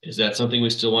 Is that something we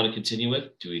still want to continue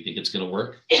with? Do we think it's going to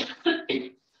work?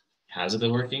 Has it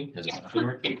been working? Has it not been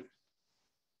working?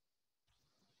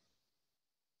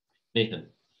 Nathan.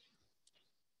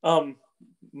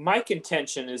 My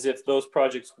contention is if those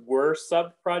projects were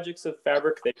sub-projects of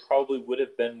Fabric, they probably would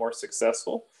have been more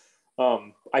successful.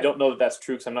 I don't know that that's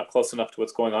true because I'm not close enough to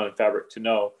what's going on in Fabric to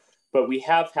know, but we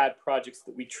have had projects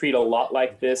that we treat a lot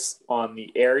like this on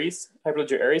the Aries,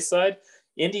 Hyperledger Aries side.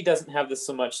 Indy doesn't have this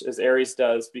so much as Aries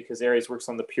does because Aries works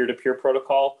on the peer-to-peer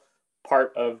protocol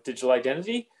part of digital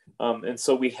identity. And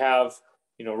so we have,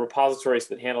 you know, repositories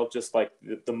that handle just like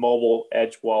the mobile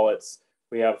edge wallets.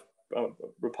 We have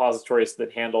repositories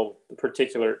that handle the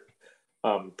particular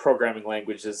programming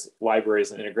languages,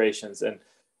 libraries, and integrations. And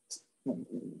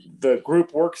the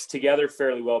group works together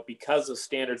fairly well because of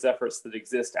standards efforts that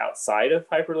exist outside of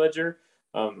Hyperledger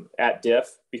at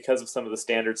DIF, because of some of the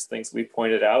standards things we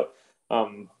pointed out.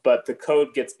 But the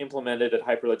code gets implemented at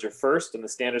Hyperledger first, and the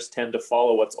standards tend to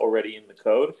follow what's already in the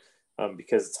code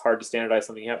because it's hard to standardize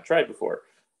something you haven't tried before.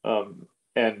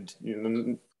 And you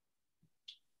know,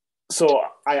 so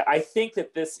I think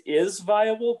that this is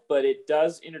viable, but it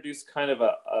does introduce kind of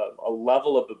a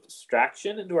level of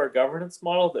abstraction into our governance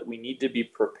model that we need to be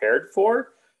prepared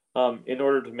for in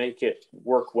order to make it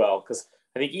work well. Because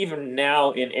I think even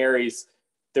now in Aries,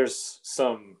 there's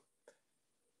some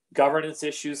governance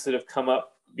issues that have come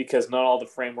up because not all the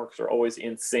frameworks are always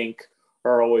in sync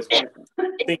or always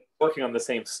working on the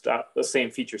same stuff, the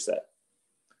same feature set.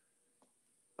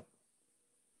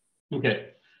 Okay,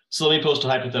 so let me post a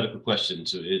hypothetical question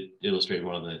to illustrate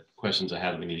one of the questions I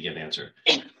had that we need to get an answer.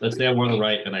 Let's say I want to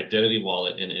write an identity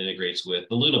wallet and it integrates with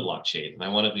the Luna blockchain, and I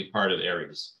want to be part of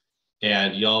Aries.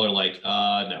 And y'all are like,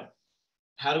 no.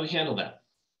 How do we handle that?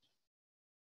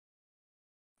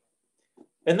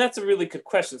 And that's a really good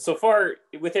question. So far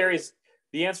with Aries,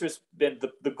 the answer has been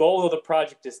the goal of the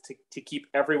project is to keep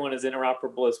everyone as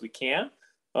interoperable as we can.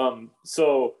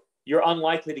 So you're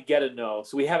unlikely to get a no.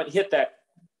 So we haven't hit that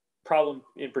problem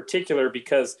in particular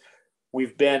because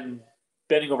we've been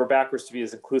bending over backwards to be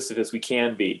as inclusive as we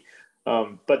can be.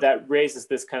 But that raises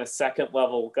this kind of second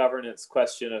level governance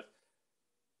question of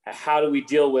how do we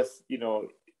deal with, you know,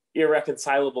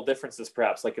 irreconcilable differences,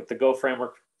 perhaps, like if the Go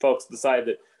framework folks decide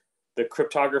that the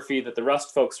cryptography that the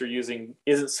Rust folks are using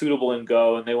isn't suitable in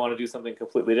Go and they want to do something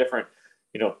completely different,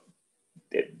 you know,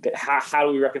 how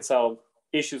do we reconcile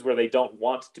issues where they don't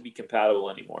want to be compatible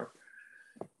anymore.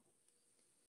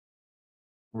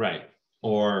 Right.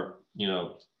 Or,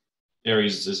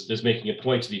 Aries is making a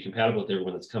point to be compatible with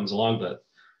everyone that comes along, but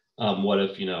what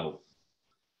if,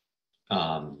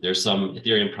 there's some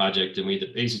Ethereum project and we,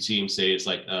 the basic team, say it's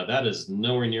like, that is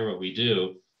nowhere near what we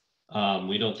do.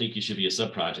 We don't think you should be a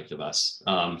sub-project of us.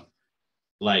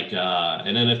 Like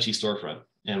an NFT storefront.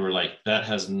 And we're like, that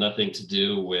has nothing to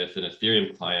do with an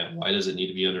Ethereum client. Why does it need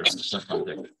to be under a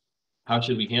sub-project? How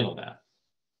should we handle that?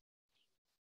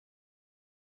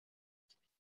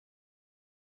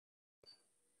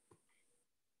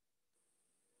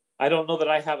 I don't know that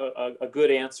I have a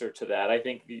good answer to that. I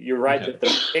think you're right that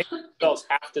the themselves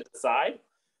have to decide,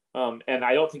 and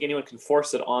I don't think anyone can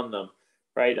force it on them,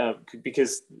 right?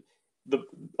 Because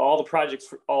all the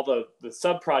projects, all the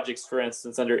sub projects, for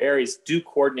instance, under Aries, do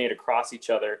coordinate across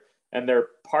each other, and they're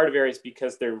part of Aries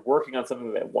because they're working on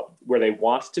something where they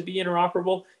want to be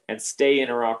interoperable and stay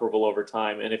interoperable over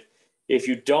time. And if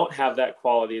you don't have that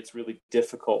quality, it's really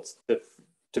difficult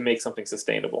to make something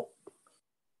sustainable.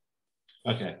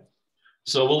 Okay.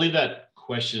 So we'll leave that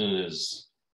question as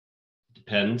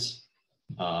depends.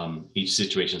 Each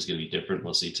situation is going to be different.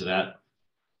 We'll see to that.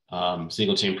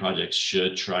 Single chain projects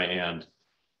should try and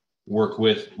work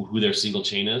with who their single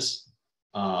chain is,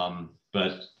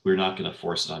 but we're not going to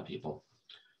force it on people.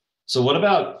 So what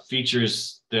about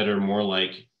features that are more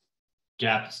like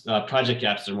gaps, project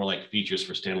gaps that are more like features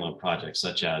for standalone projects,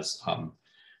 such as, and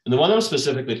the one I'm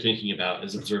specifically thinking about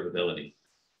is observability.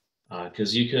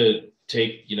 Because you could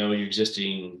take, your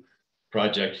existing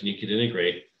project and you could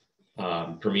integrate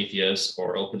Prometheus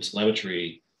or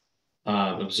OpenTelemetry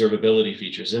observability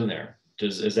features in there.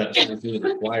 Is that something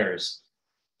that requires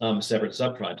a separate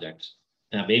sub-project?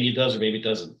 Maybe it does or maybe it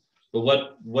doesn't. But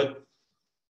what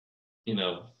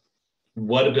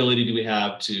ability do we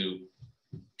have to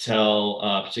tell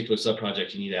a particular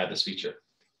sub-project you need to add this feature?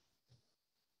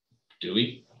 Do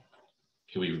we?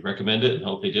 Can we recommend it and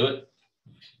hope they do it?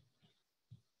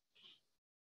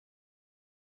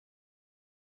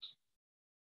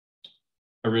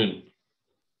 Arun.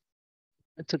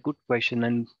 It's a good question.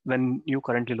 And when we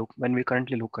currently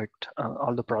look at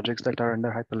all the projects that are under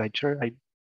Hyperledger, I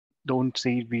don't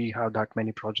see we have that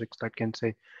many projects that can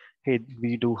say, hey,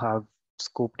 we do have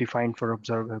scope defined for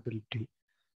observability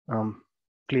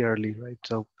clearly, right?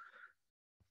 So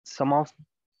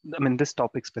this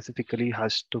topic specifically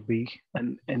has to be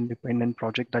an independent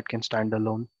project that can stand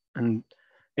alone. And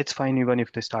it's fine even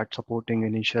if they start supporting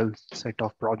initial set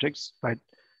of projects, but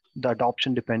the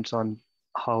adoption depends on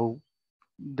how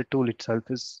the tool itself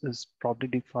is probably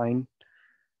defined.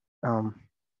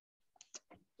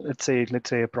 Let's say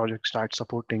a project starts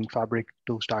supporting Fabric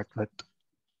to start with,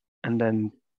 and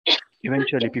then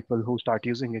eventually people who start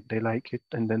using it, they like it,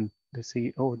 and then they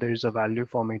see, oh, there is a value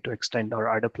for me to extend or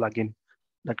add a plugin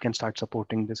that can start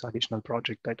supporting this additional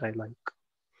project that I like.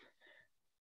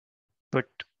 But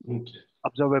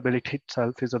observability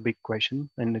itself is a big question,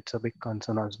 and it's a big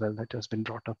concern as well that has been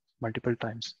brought up multiple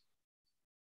times.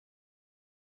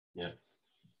 Yeah.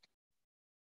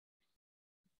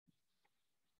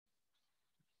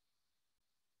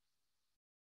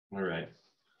 All right.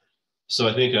 So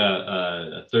I think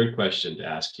a third question to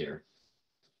ask here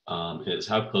is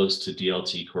how close to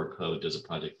DLT core code does a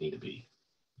project need to be?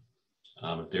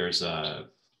 If there's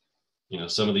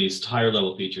some of these higher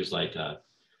level features like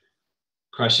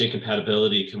cross-chain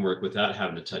compatibility can work without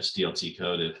having to touch DLT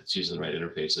code if it's using the right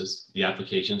interfaces. The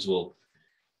applications will,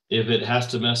 if it has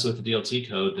to mess with the DLT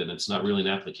code, then it's not really an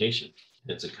application.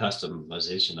 It's a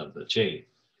customization of the chain.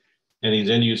 And these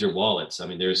end user wallets,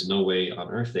 there's no way on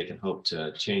earth they can hope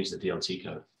to change the DLT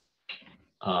code.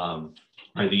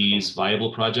 Are these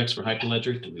viable projects for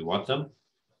Hyperledger? Do we want them?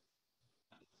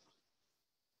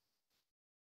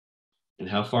 And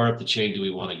how far up the chain do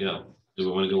we want to go? Do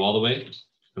we want to go all the way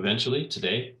eventually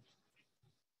today?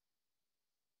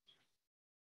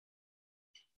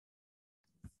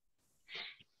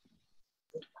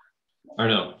 Or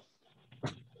no?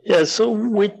 Yeah, so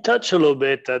we touched a little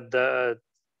bit at the,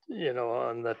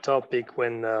 on the topic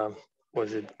when,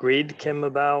 was it grid came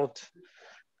about?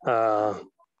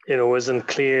 It wasn't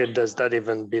clear, does that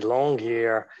even belong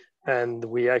here? And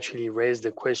we actually raised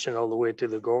the question all the way to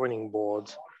the governing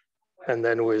board. And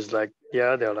then it was like,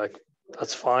 yeah, they're like,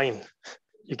 that's fine.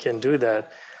 You can do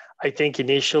that. I think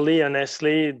initially,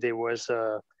 honestly, there was,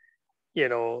 the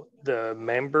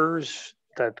members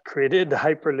that created the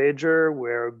Hyperledger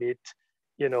were a bit,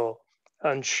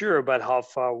 unsure about how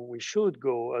far we should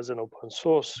go as an open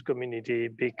source community,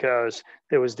 because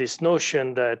there was this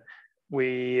notion that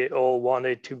we all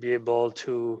wanted to be able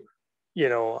to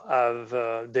have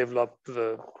developed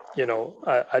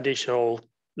additional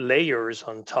layers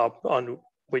on top on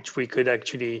which we could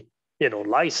actually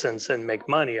license and make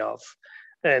money off.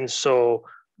 And so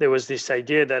there was this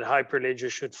idea that Hyperledger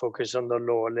should focus on the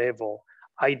lower level.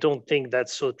 I don't think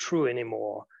that's so true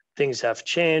anymore. Things have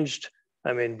changed.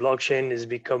 I mean, blockchain has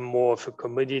become more of a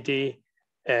commodity,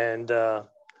 and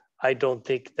I don't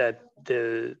think that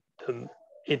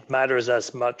it matters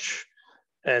as much.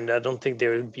 And I don't think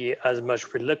there will be as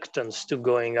much reluctance to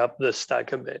going up the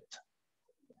stack a bit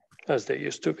as there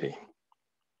used to be.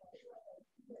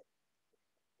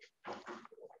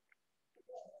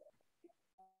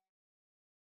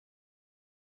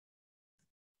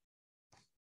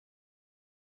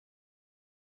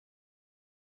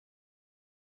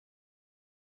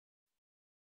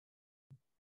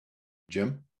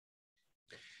 Jim?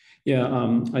 Yeah,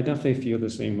 I definitely feel the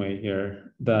same way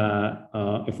here, that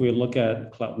if we look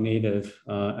at cloud native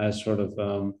as sort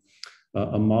of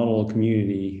a model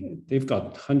community, they've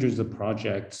got hundreds of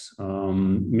projects,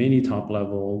 many top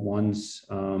level ones,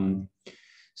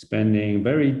 spending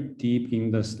very deep in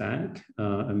the stack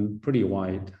and pretty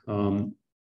wide.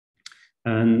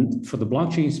 And for the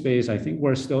blockchain space, I think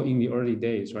we're still in the early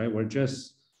days, right? We're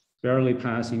just barely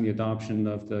passing the adoption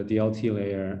of the DLT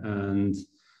layer, and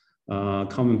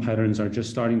common patterns are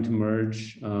just starting to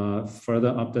merge further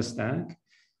up the stack.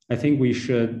 I think we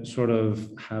should sort of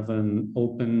have an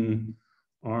open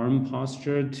arm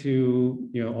posture to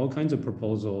all kinds of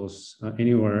proposals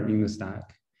anywhere in the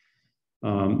stack.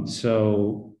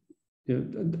 So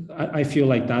I feel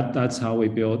like that's how we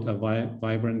build a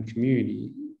vibrant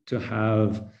community, to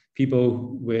have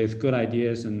people with good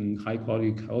ideas and high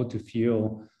quality code to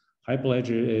feel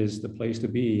Hyperledger is the place to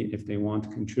be if they want to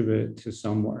contribute to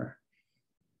somewhere.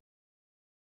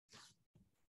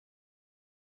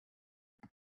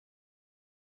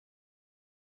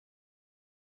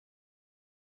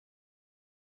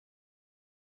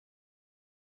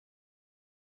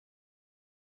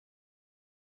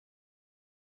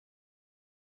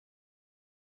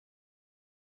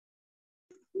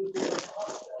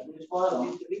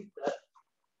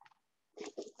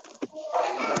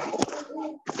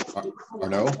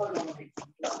 Arnaud?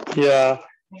 Yeah.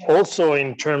 Also,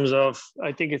 in terms of,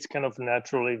 I think it's kind of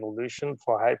natural evolution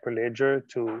for Hyperledger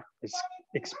to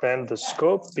expand the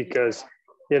scope, because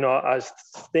as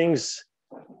things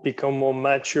become more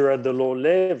mature at the low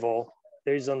level,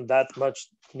 there isn't that much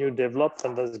new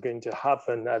development that's going to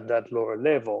happen at that lower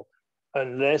level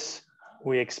unless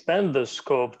we expand the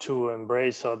scope to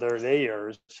embrace other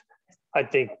layers. I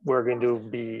think we're going to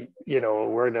be,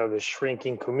 we're going to have a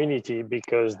shrinking community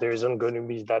because there isn't going to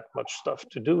be that much stuff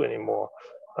to do anymore.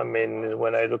 I mean,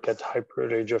 when I look at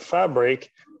Hyperledger Fabric,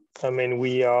 I mean,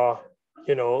 we are,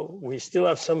 we still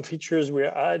have some features we're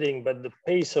adding, but the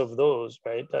pace of those,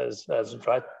 right, has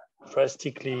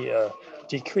drastically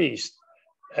decreased.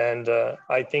 And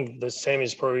I think the same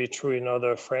is probably true in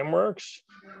other frameworks,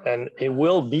 and it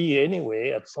will be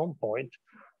anyway at some point.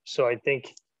 So I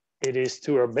think it is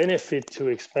to our benefit to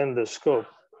expand the scope.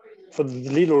 For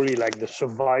literally like the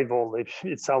survival,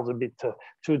 it sounds a bit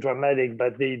too dramatic,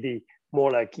 but the more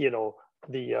like, the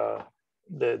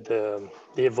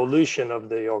evolution of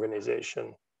the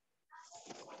organization.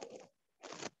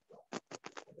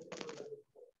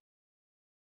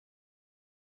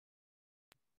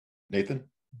 Nathan?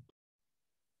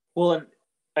 Well, and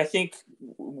I think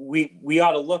we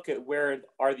ought to look at where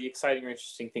are the exciting or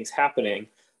interesting things happening.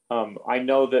 I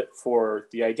know that for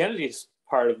the identities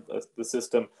part of the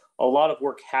system, a lot of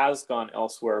work has gone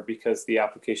elsewhere because the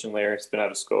application layer has been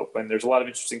out of scope. And there's a lot of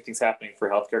interesting things happening for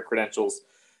healthcare credentials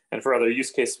and for other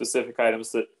use case specific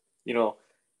items that,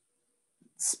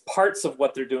 parts of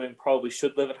what they're doing probably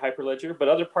should live at Hyperledger, but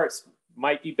other parts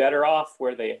might be better off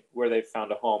where they've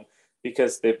found a home,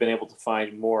 because they've been able to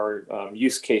find more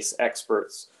use case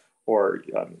experts or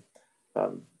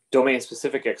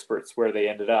domain-specific experts where they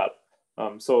ended up.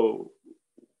 So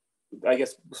I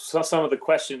guess some of the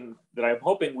question that I'm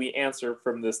hoping we answer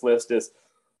from this list is,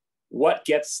 what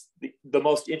gets the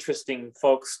most interesting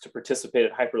folks to participate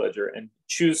at Hyperledger and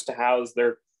choose to house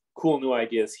their cool new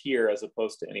ideas here as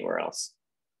opposed to anywhere else?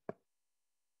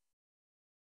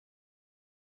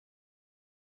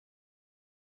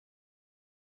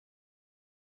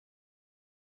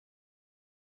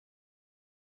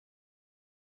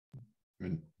 I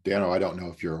mean, Dano, I don't know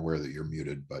if you're aware that you're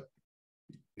muted, but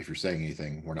if you're saying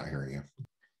anything, we're not hearing you.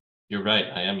 You're right,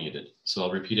 I am muted. So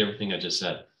I'll repeat everything I just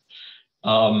said.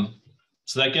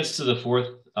 So that gets to the fourth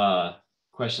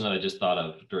question that I just thought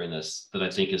of during this, that I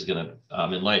think is going to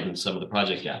enlighten some of the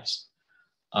project gaps.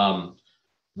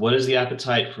 what is the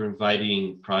appetite for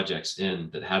inviting projects in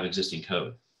that have existing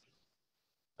code?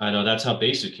 I know that's how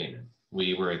Besu came in.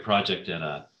 We were a project at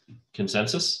a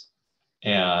consensus,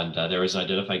 and there was an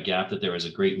identified gap that there was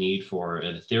a great need for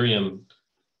an Ethereum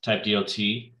type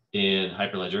DLT in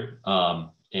Hyperledger.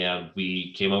 And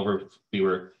we came over, we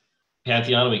were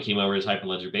Pantheon, and we came over as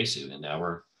Hyperledger Besu, and now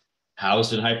we're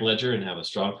housed in Hyperledger and have a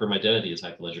strong firm identity as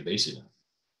Hyperledger Besu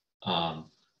now.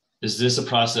 Is this a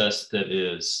process that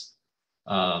is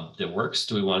that works?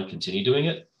 Do we want to continue doing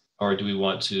it, or do we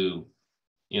want to,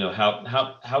 you know,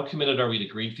 how committed are we to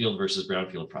greenfield versus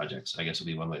brownfield projects? I guess would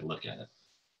be one way to look at it.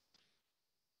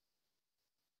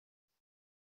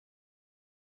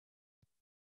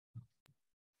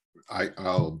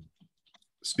 I'll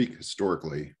speak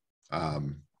historically.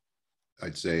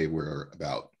 I'd say we're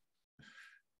about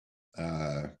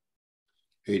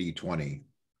 80-20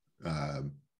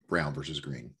 brown versus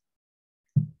green.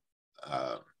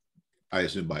 I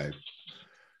assume by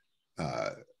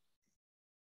a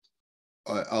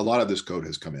lot of this code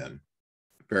has come in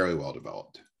fairly well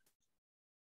developed.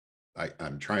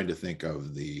 I'm trying to think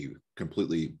of the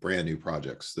completely brand new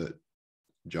projects that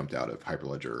jumped out of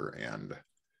Hyperledger and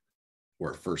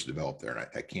were first developed there. And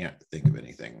I can't think of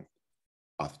anything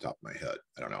off the top of my head.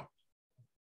 I don't know.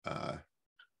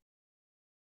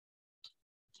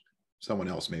 Someone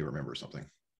else may remember something.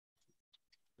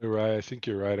 You're right. I think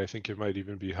you're right. I think it might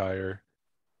even be higher.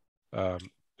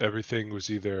 Everything was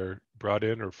either brought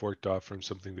in or forked off from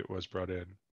something that was brought in.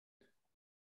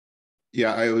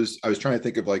 Yeah, I was trying to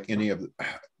think of like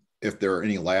if there are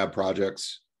any lab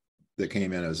projects that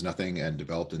came in as nothing and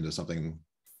developed into something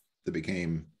that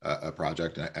became a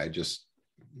project. And I just,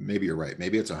 maybe you're right.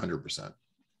 Maybe it's 100%.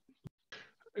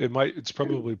 It's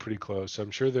probably pretty close.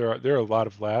 I'm sure there are a lot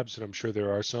of labs, and I'm sure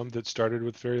there are some that started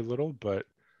with very little, but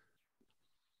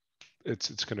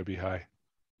it's going to be high.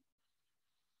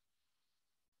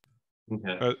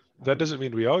 Okay. That doesn't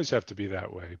mean we always have to be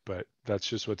that way, but that's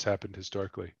just what's happened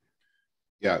historically.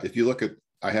 Yeah, if you look at,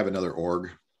 I have another org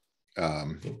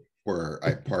where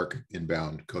I park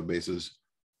inbound code bases,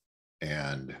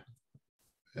 and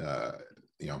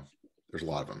you know, there's a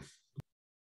lot of them.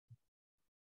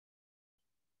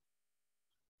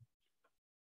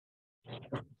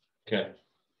 Okay.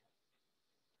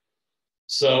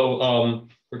 So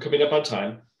we're coming up on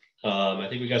time. I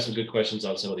think we got some good questions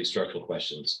on some of these structural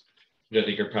questions, which I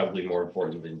think are probably more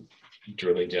important than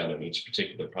drilling down on each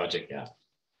particular project gap.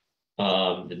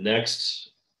 The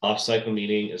next off-cycle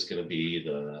meeting is going to be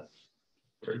the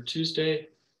third Tuesday.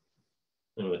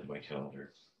 Let me look at my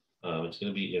calendar. It's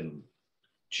going to be in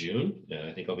June, and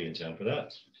I think I'll be in town for that.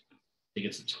 I think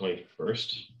it's the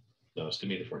 21st. No, it's going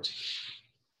to be the 14th.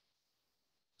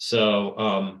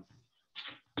 So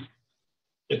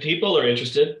if people are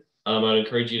interested, I'd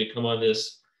encourage you to come on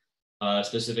this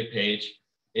specific page.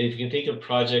 And if you can think of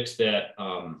projects that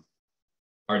are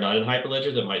not in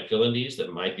Hyperledger that might fill in these,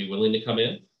 that might be willing to come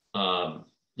in,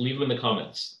 leave them in the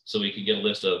comments so we can get a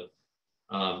list of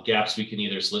gaps we can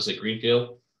either solicit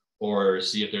greenfield or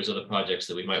see if there's other projects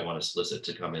that we might want to solicit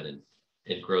to come in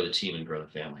and grow the team and grow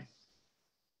the family.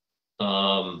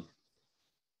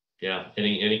 Yeah,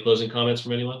 any closing comments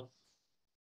from anyone?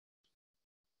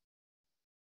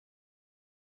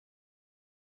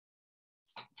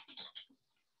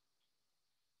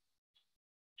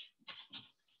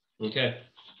 Okay,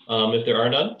 if there are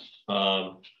none,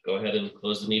 go ahead and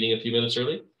close the meeting a few minutes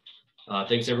early.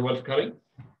 Thanks everyone for coming.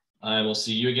 I will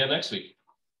see you again next week.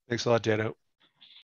 Thanks a lot, Dano.